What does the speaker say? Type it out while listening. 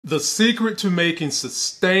The secret to making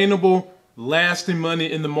sustainable, lasting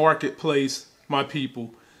money in the marketplace, my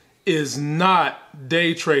people, is not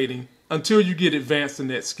day trading until you get advanced in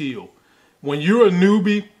that skill. When you're a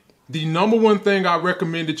newbie, the number one thing I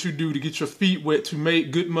recommend that you do to get your feet wet to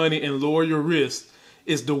make good money and lower your risk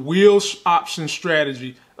is the wheel option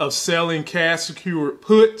strategy of selling cash secured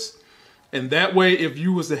puts. And that way, if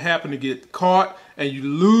you was to happen to get caught and you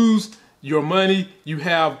lose your money, you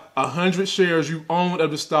have 100 shares you own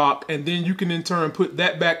of the stock, and then you can in turn put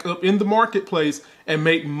that back up in the marketplace and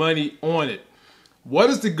make money on it.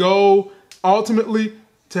 What is the goal? Ultimately,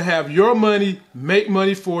 to have your money make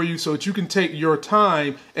money for you so that you can take your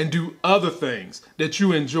time and do other things that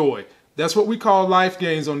you enjoy. That's what we call life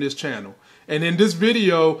gains on this channel. And in this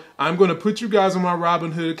video, I'm going to put you guys on my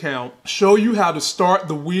Robinhood account, show you how to start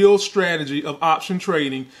the wheel strategy of option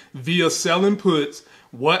trading via selling puts.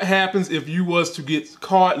 What happens if you was to get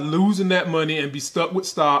caught losing that money and be stuck with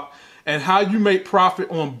stock, and how you make profit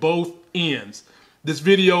on both ends. This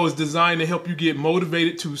video is designed to help you get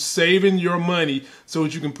motivated to saving your money so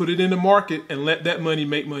that you can put it in the market and let that money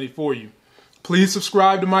make money for you. Please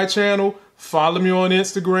subscribe to my channel. Follow me on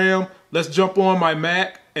Instagram. Let's jump on my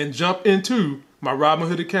Mac and jump into my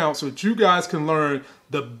Robinhood account so that you guys can learn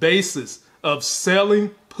the basis of selling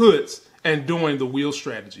puts and doing the wheel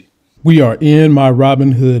strategy. We are in my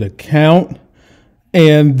Robinhood account,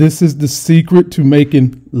 and this is the secret to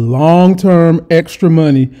making long-term extra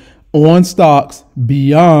money on stocks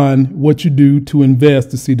beyond what you do to invest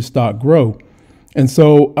to see the stock grow. And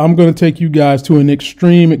so I'm going to take you guys to an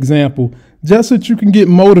extreme example just so that you can get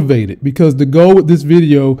motivated, because the goal with this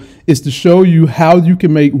video is to show you how you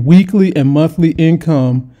can make weekly and monthly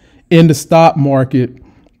income in the stock market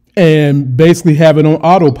and basically have it on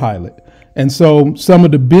autopilot. And so some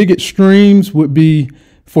of the big extremes would be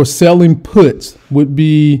for selling puts would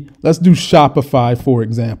be, let's do Shopify, for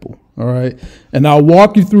example. All right. And I'll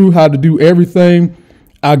walk you through how to do everything.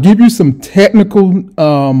 I'll give you some technical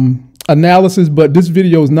analysis, but this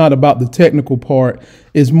video is not about the technical part.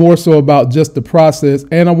 It's more so about just the process.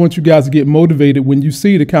 And I want you guys to get motivated when you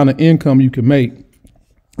see the kind of income you can make.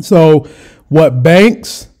 So what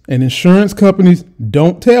banks and insurance companies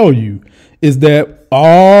don't tell you is that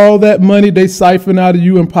all that money they siphon out of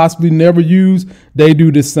you and possibly never use, they do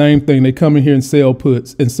the same thing. They come in here and sell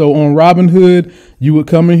puts. And so on Robinhood, you would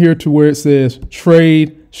come in here to where it says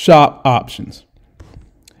trade shop options.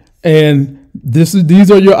 And these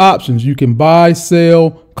are your options. You can buy,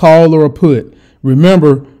 sell, call, or a put.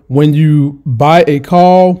 Remember, when you buy a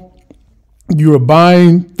call, you're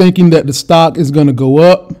buying thinking that the stock is going to go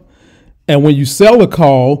up. And when you sell a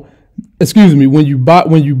call, when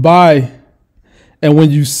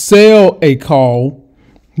you sell a call,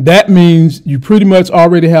 that means you pretty much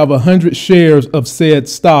already have 100 shares of said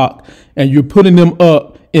stock and you're putting them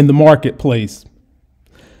up in the marketplace.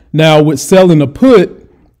 Now with selling a put,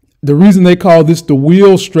 the reason they call this the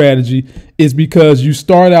wheel strategy is because you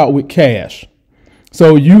start out with cash.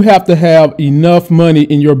 So you have to have enough money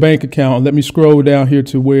in your bank account. Let me scroll down here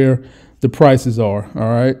to where the prices are.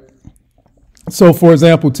 All right. So for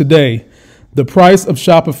example, today, the price of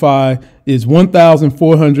Shopify is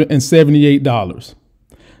 $1,478.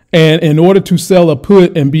 And in order to sell a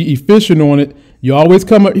put and be efficient on it, you always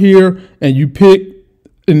come up here and you pick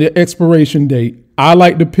in the expiration date. I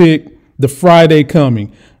like to pick the Friday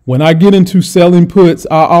coming. When I get into selling puts,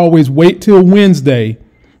 I always wait till Wednesday,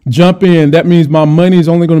 jump in. That means my money is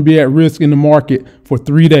only going to be at risk in the market for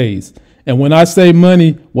 3 days. And when I say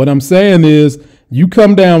money, what I'm saying is you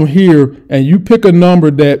come down here and you pick a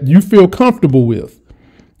number that you feel comfortable with.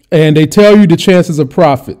 And they tell you the chances of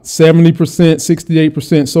profit, 70%,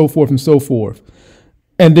 68%, so forth and so forth.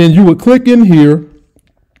 And then you would click in here.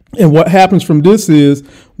 And what happens from this is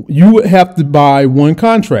you would have to buy one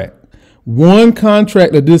contract. One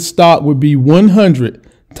contract of this stock would be 100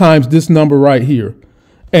 times this number right here.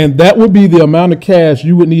 And that would be the amount of cash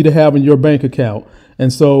you would need to have in your bank account.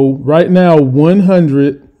 And so right now,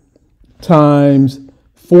 100 times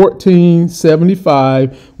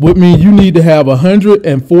 1475 would mean you need to have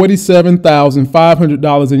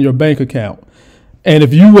 $147,500 in your bank account. And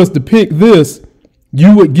if you was to pick this,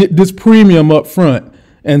 you would get this premium up front.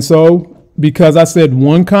 And so because I said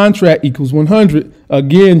one contract equals 100,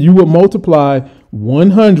 again, you would multiply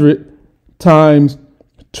 100 times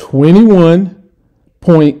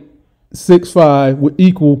 21.65 would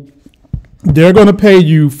equal, they're going to pay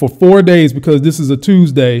you for 4 days because this is a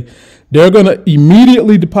Tuesday. They're going to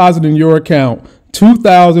immediately deposit in your account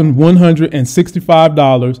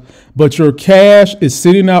 $2,165, but your cash is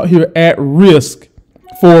sitting out here at risk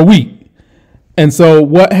for a week. And so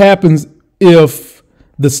what happens if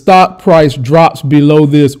the stock price drops below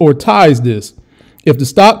this or ties this. If the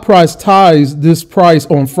stock price ties this price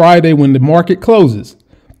on Friday when the market closes,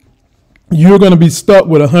 you're going to be stuck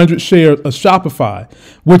with 100 shares of Shopify,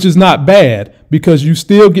 which is not bad because you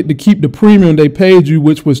still get to keep the premium they paid you,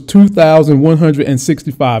 which was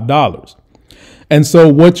 $2,165. And so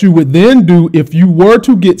what you would then do if you were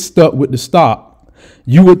to get stuck with the stock,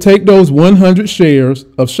 you would take those 100 shares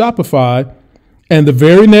of Shopify, and the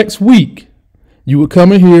very next week, you would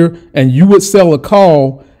come in here and you would sell a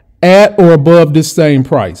call at or above this same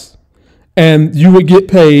price. And you would get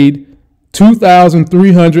paid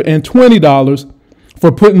 $2,320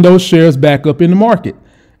 for putting those shares back up in the market.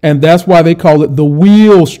 And that's why they call it the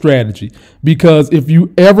wheel strategy, because if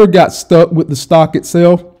you ever got stuck with the stock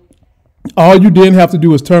itself, all you then have to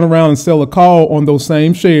do is turn around and sell a call on those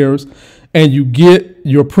same shares, and you get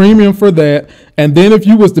your premium for that. And then if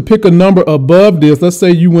you was to pick a number above this, let's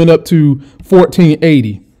say you went up to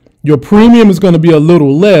 1480, your premium is going to be a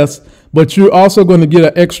little less, but you're also going to get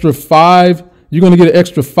an extra you're going to get an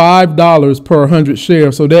extra $5 per 100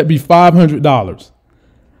 shares. So that'd be $500.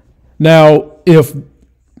 Now, if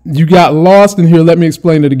you got lost in here, let me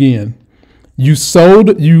explain it again. You sold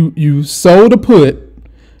a put,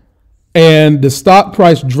 and the stock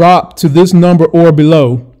price dropped to this number or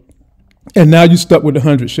below, and now you're stuck with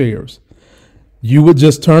 100 shares. You would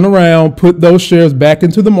just turn around, put those shares back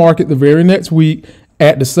into the market the very next week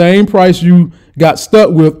at the same price you got stuck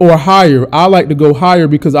with or higher. I like to go higher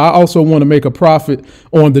because I also want to make a profit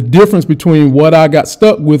on the difference between what I got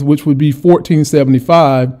stuck with, which would be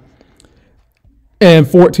 $14.75 and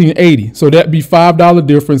 $14.80. So that'd be $5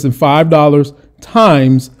 difference, and $5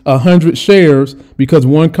 times 100 shares, because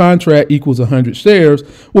one contract equals 100 shares,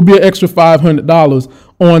 will be an extra $500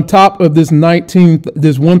 on top of this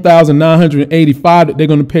 $1,985 that they're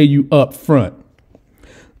going to pay you up front.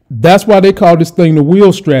 That's why they call this thing the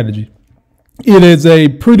wheel strategy. It is a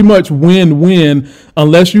pretty much win-win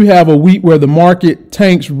unless you have a week where the market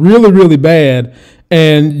tanks really, really bad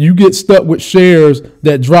and you get stuck with shares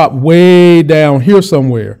that drop way down here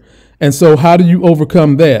somewhere. And so how do you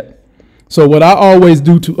overcome that? So what I always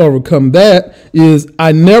do to overcome that is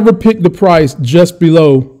I never pick the price just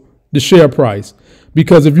below the share price.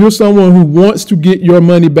 Because if you're someone who wants to get your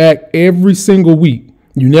money back every single week,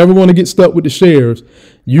 you never want to get stuck with the shares,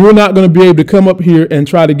 you're not going to be able to come up here and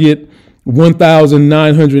try to get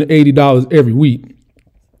 $1,980 every week.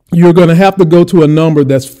 You're going to have to go to a number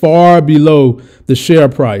that's far below the share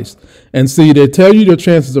price. And see, they tell you your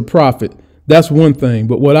chances of profit. That's one thing.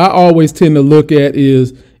 But what I always tend to look at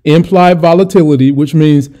is implied volatility, which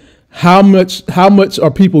means how much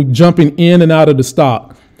are people jumping in and out of the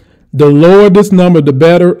stock. The lower this number, the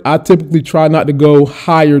better. I typically try not to go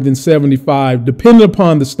higher than 75, depending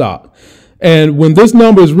upon the stock. And when this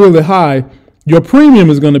number is really high, your premium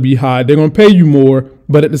is going to be high. They're going to pay you more,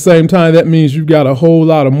 but at the same time, that means you've got a whole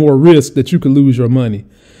lot of more risk that you could lose your money.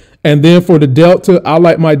 And then for the delta, I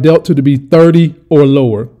like my delta to be 30 or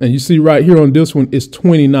lower. And you see right here on this one, it's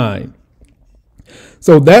 29.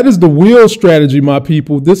 So that is the wheel strategy, my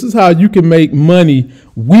people. This is how you can make money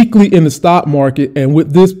weekly in the stock market. And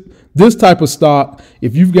with this type of stock,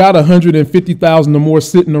 if you've got 150,000 or more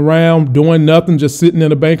sitting around doing nothing, just sitting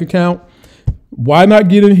in a bank account, why not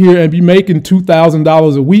get in here and be making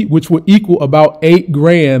 $2,000 a week, which will equal about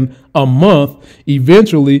 $8,000 a month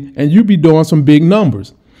eventually, and you'll be doing some big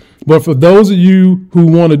numbers. But for those of you who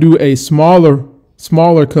want to do a smaller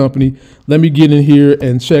company, let me get in here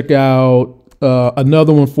and check out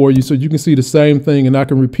another one for you so you can see the same thing, and I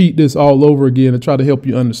can repeat this all over again and try to help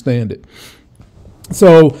you understand it.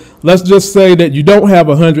 So let's just say that you don't have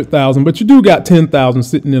 100,000, but you do got 10,000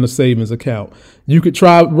 sitting in a savings account. You could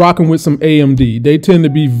try rocking with some AMD. They tend to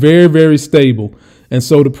be very, very stable. And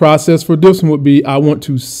so the process for this one would be, I want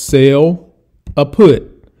to sell a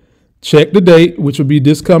put. Check the date, which will be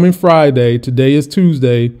this coming Friday. Today is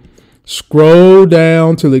Tuesday. Scroll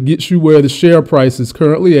down till it gets you where the share price is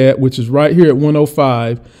currently at, which is right here at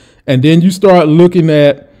 105. And then you start looking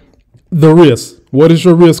at the risk. What is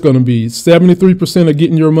your risk going to be? 73% of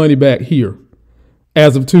getting your money back here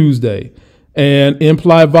as of Tuesday. And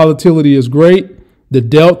implied volatility is great. The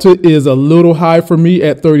delta is a little high for me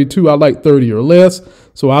at 32. I like 30 or less.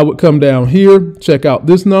 So I would come down here, check out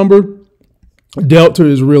this number. Delta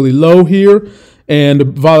is really low here and the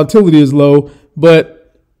volatility is low,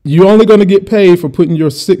 but you're only going to get paid for putting your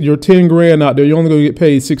 10 grand out there. You're only going to get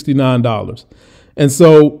paid $69. And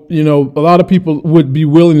so, you know, a lot of people would be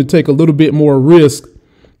willing to take a little bit more risk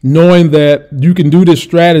knowing that you can do this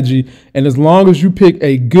strategy. And as long as you pick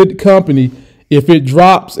a good company, if it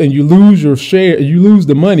drops and you lose your share, you lose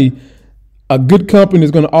the money, a good company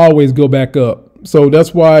is going to always go back up. So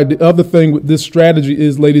that's why the other thing with this strategy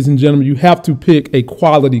is, ladies and gentlemen, you have to pick a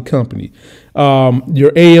quality company.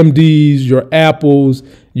 Your AMDs, your Apples,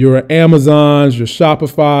 your Amazons, your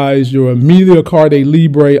Shopifys, your Amelia Carde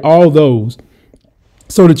Libre, all those,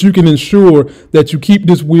 so that you can ensure that you keep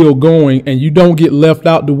this wheel going and you don't get left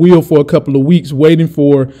out the wheel for a couple of weeks waiting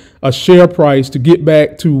for a share price to get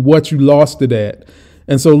back to what you lost it at.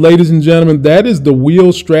 And so, ladies and gentlemen, that is the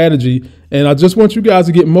wheel strategy. And I just want you guys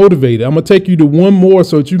to get motivated. I'm going to take you to one more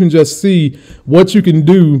so that you can just see what you can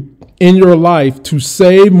do in your life to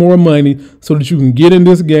save more money so that you can get in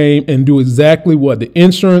this game and do exactly what the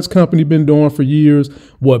insurance company been doing for years,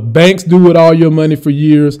 what banks do with all your money for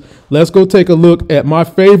years. Let's go take a look at my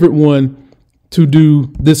favorite one to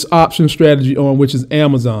do this option strategy on, which is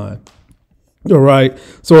Amazon. All right.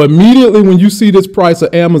 So immediately when you see this price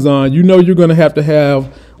of Amazon, you know you're going to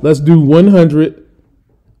have, let's do 100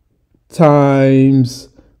 times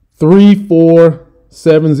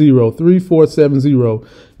 3470.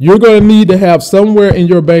 You're going to need to have somewhere in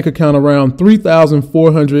your bank account around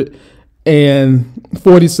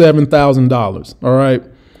 $3,447,000. All right.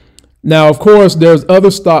 Now, of course, there's other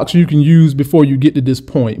stocks you can use before you get to this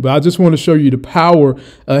point, but I just want to show you the power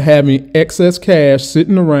of having excess cash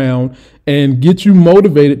sitting around and get you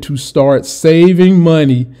motivated to start saving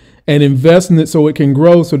money and investing it so it can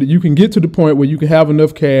grow, so that you can get to the point where you can have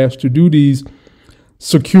enough cash to do these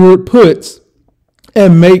secured puts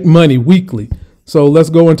and make money weekly. So let's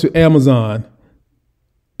go into Amazon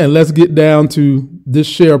and let's get down to this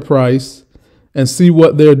share price and see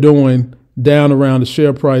what they're doing down around the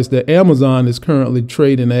share price that Amazon is currently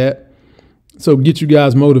trading at. So get you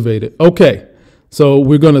guys motivated. Okay, so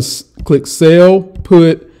we're going to click sell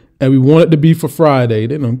put, and we want it to be for Friday.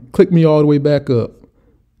 They're going to click me all the way back up.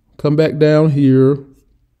 Come back down here.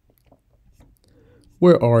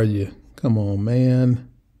 Where are you? Come on, man.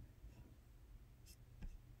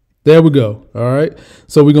 There we go. All right.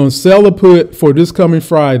 So we're going to sell a put for this coming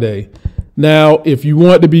Friday. Now, if you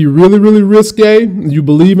want to be really, really risque, you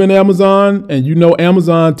believe in Amazon, and you know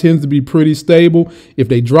Amazon tends to be pretty stable. If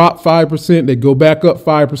they drop 5%, they go back up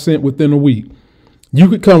 5% within a week. You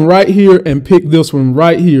could come right here and pick this one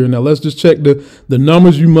right here. Now, let's just check the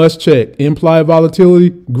numbers you must check. Implied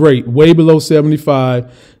volatility, great, way below 75.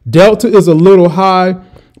 Delta is a little high,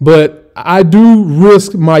 but I do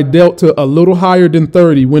risk my delta a little higher than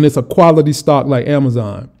 30 when it's a quality stock like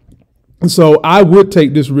Amazon. So I would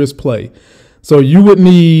take this risk play. So you would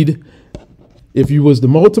need, if you was to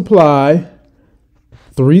multiply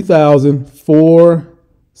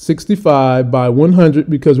 3,465 by 100,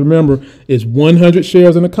 because remember, it's 100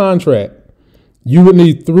 shares in a contract, you would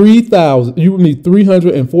need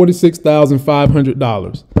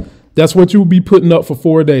 $346,500. That's what you would be putting up for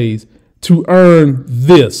 4 days to earn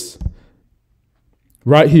this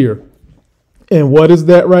right here. And what is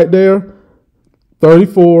that right there?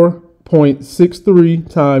 34.63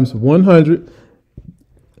 times 100.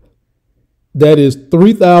 That is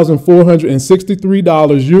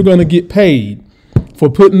 $3,463 you're going to get paid for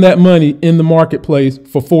putting that money in the marketplace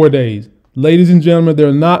for 4 days. Ladies and gentlemen, there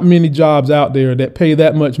are not many jobs out there that pay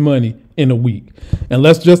that much money in a week. And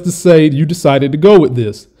let's just say you decided to go with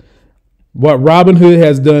this. What Robinhood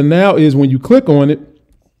has done now is when you click on it,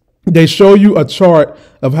 they show you a chart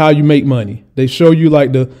of how you make money. They show you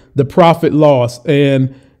like the profit loss,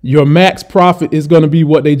 and your max profit is going to be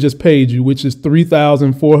what they just paid you, which is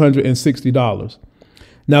 $3,460.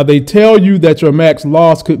 Now they tell you that your max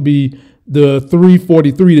loss could be the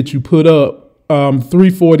 343 that you put up,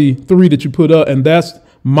 343 that you put up, and that's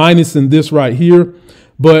minusing this right here.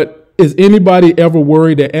 But is anybody ever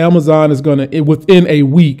worried that Amazon is going to, within a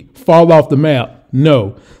week, fall off the map?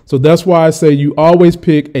 No. So that's why I say you always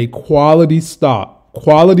pick a quality stock,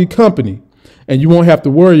 quality company, and you won't have to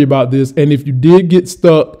worry about this. And if you did get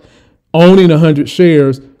stuck owning 100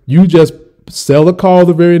 shares, you just sell a call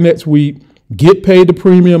the very next week, get paid the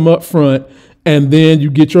premium up front, and then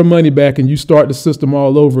you get your money back and you start the system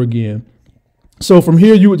all over again. So from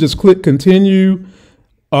here, you would just click continue,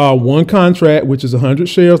 one contract, which is 100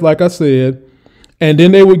 shares, like I said, and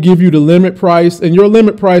then they would give you the limit price, and your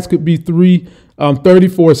limit price could be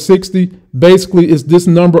 $34.60. Basically, it's this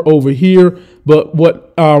number over here. But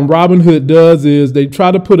what Robinhood does is they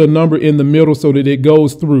try to put a number in the middle so that it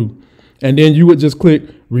goes through. And then you would just click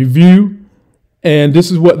review. And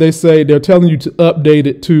this is what they say. They're telling you to update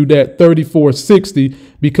it to that $34.60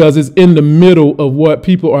 because it's in the middle of what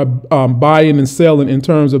people are buying and selling in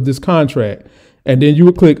terms of this contract. And then you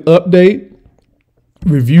would click update,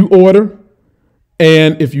 review order.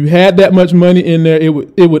 And if you had that much money in there, it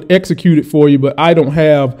would execute it for you. But I don't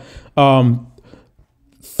have $34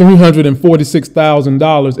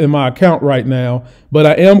 $346,000 in my account right now, but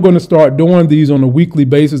I am going to start doing these on a weekly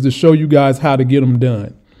basis to show you guys how to get them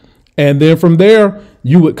done. And then from there,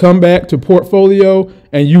 you would come back to portfolio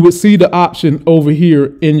and you would see the option over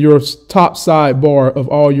here in your top sidebar of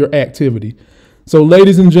all your activity. So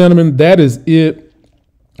ladies and gentlemen, that is it.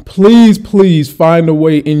 Please, please find a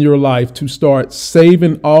way in your life to start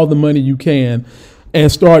saving all the money you can and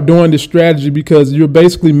start doing this strategy, because you're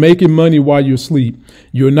basically making money while you're asleep.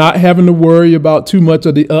 You're not having to worry about too much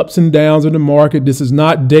of the ups and downs of the market. This is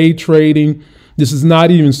not day trading. This is not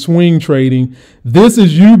even swing trading. This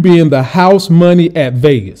is you being the house money at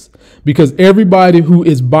Vegas, because everybody who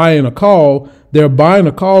is buying a call, they're buying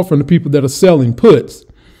a call from the people that are selling puts.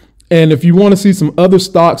 And if you want to see some other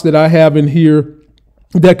stocks that I have in here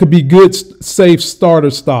that could be good, safe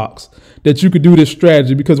starter stocks that you could do this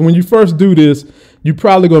strategy, because when you first do this, you're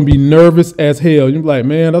probably going to be nervous as hell. You're like,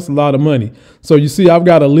 man, that's a lot of money. So you see, I've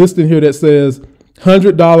got a list in here that says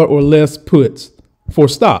 $100 or less puts for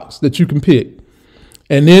stocks that you can pick.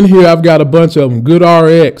 And then here I've got a bunch of them.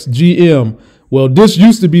 GoodRx, GM. Well, this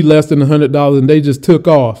used to be less than $100 and they just took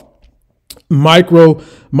off.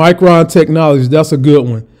 Micron Technologies, that's a good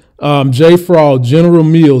one. JFrog, General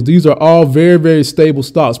Mills. These are all very, very stable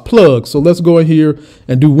stocks. Plug. So let's go in here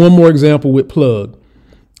and do one more example with Plug.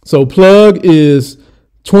 So Plug is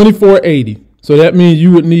 2480. So that means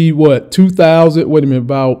you would need what? 2,000. Wait a minute,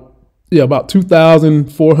 about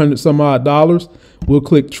 2,400 some odd dollars. We'll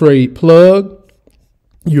click Trade Plug.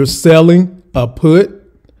 You're selling a put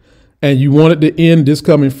and you want it to end this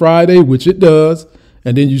coming Friday, which it does.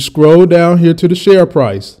 And then you scroll down here to the share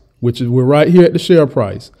price, which is we're right here at the share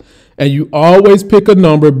price. And you always pick a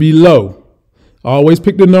number below. Always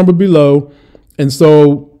pick the number below. And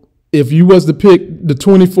so if you was to pick the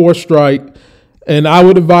 24 strike, and I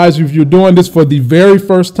would advise you, if you're doing this for the very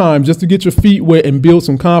first time, just to get your feet wet and build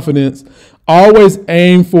some confidence, always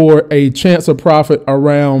aim for a chance of profit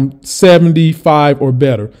around 75 or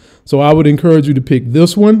better. So I would encourage you to pick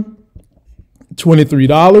this one,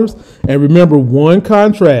 $23. And remember, one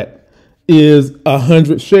contract is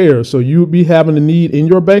 100 shares. So you would be having a need in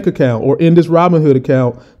your bank account or in this Robinhood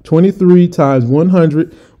account, 23 times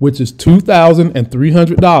 100, which is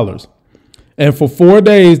 $2,300. And for 4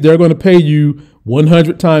 days, they're going to pay you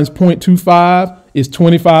 100 times 0.25 is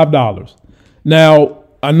 $25. Now,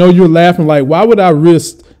 I know you're laughing like, why would I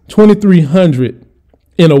risk $2,300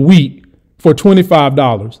 in a week for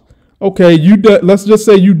 $25? Okay, let's just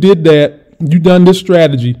say you did that. You done this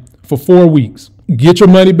strategy for 4 weeks. Get your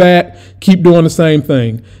money back. Keep doing the same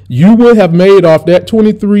thing. You would have made off that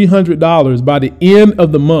 $2,300 by the end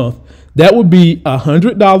of the month. That would be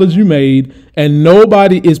 $100 you made, and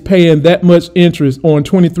nobody is paying that much interest on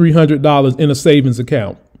 $2,300 in a savings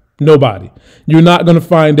account. Nobody. You're not going to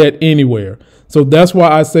find that anywhere. So that's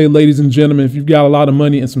why I say, ladies and gentlemen, if you've got a lot of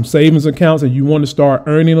money in some savings accounts and you want to start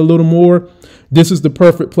earning a little more, this is the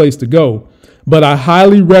perfect place to go. But I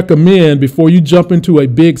highly recommend, before you jump into a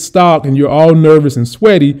big stock and you're all nervous and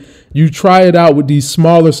sweaty, you try it out with these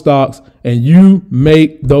smaller stocks and you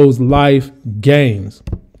make those life gains.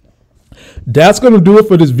 That's going to do it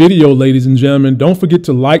for this video, ladies and gentlemen. Don't forget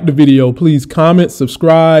to like the video. Please comment,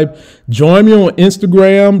 subscribe, join me on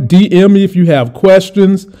Instagram, DM me if you have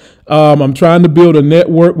questions. I'm trying to build a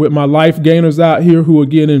network with my life gainers out here who are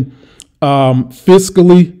getting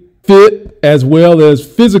fiscally fit as well as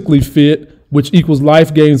physically fit, which equals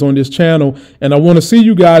life gains on this channel. And I want to see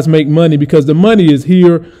you guys make money, because the money is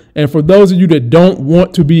here. And for those of you that don't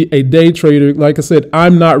want to be a day trader, like I said,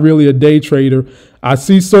 I'm not really a day trader. I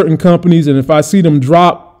see certain companies, and if I see them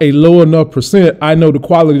drop a low enough percent, I know the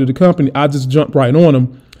quality of the company. I just jump right on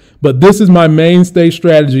them. But this is my mainstay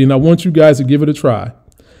strategy, and I want you guys to give it a try.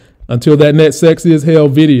 Until that next sexy as hell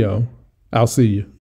video, I'll see you.